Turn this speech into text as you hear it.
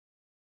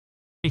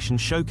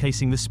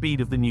showcasing the speed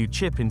of the new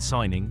chip in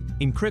signing,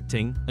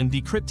 encrypting, and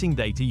decrypting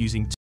data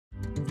using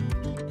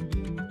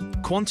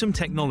quantum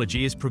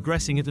technology is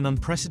progressing at an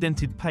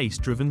unprecedented pace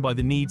driven by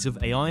the needs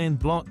of AI and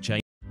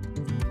blockchain.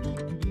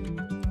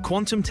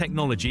 Quantum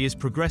technology is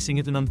progressing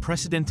at an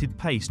unprecedented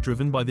pace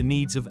driven by the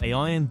needs of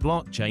AI and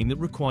blockchain that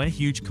require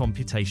huge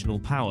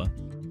computational power.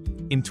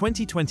 In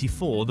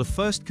 2024, the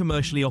first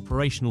commercially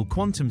operational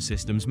quantum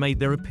systems made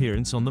their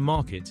appearance on the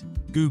market: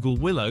 Google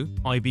Willow,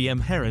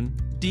 IBM Heron,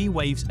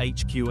 D-Wave's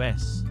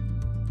HQS.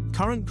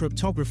 Current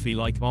cryptography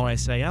like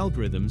RSA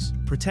algorithms,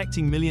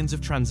 protecting millions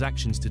of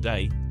transactions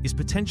today, is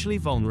potentially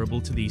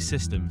vulnerable to these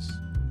systems.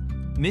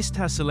 NIST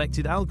has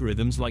selected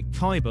algorithms like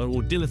KYBER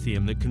or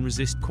DILITHIUM that can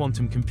resist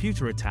quantum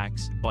computer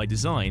attacks, by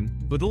design,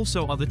 but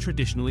also other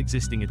traditional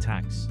existing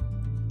attacks.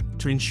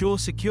 To ensure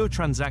secure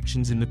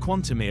transactions in the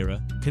quantum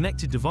era,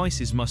 connected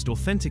devices must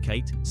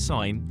authenticate,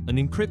 sign, and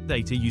encrypt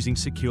data using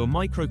secure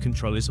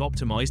microcontrollers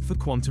optimized for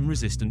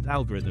quantum-resistant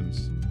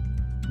algorithms.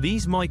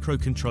 These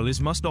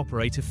microcontrollers must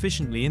operate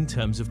efficiently in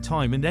terms of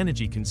time and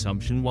energy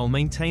consumption while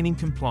maintaining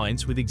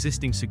compliance with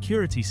existing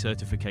security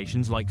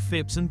certifications like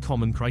FIPS and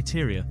common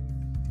criteria.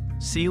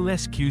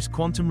 SEALSQ's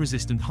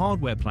quantum-resistant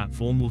hardware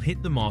platform will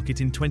hit the market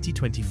in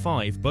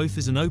 2025 both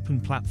as an open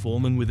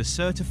platform and with a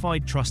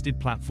certified trusted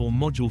platform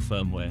module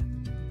firmware.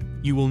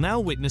 You will now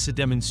witness a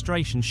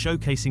demonstration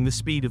showcasing the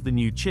speed of the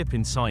new chip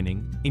in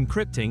signing,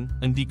 encrypting,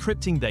 and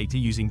decrypting data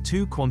using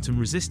two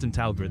quantum-resistant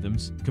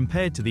algorithms,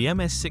 compared to the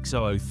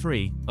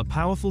MS6003, a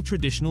powerful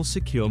traditional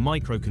secure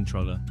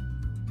microcontroller.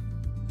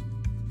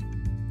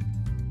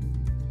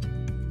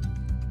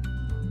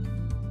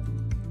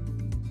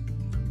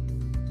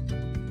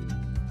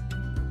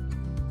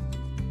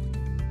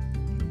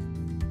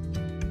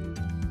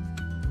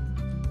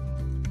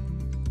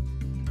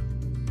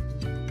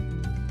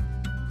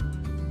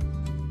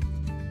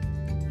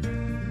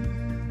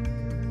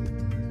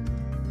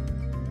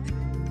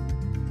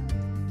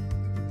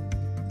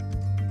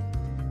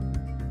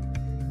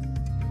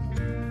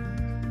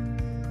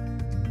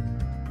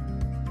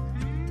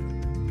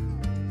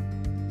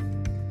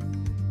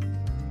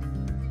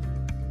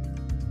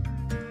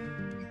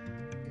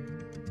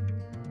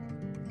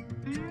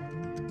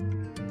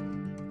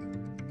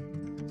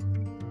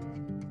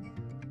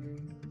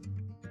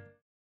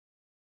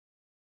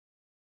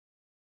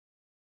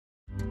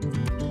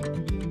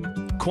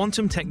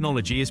 Quantum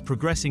technology is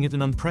progressing at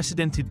an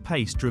unprecedented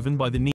pace driven by the need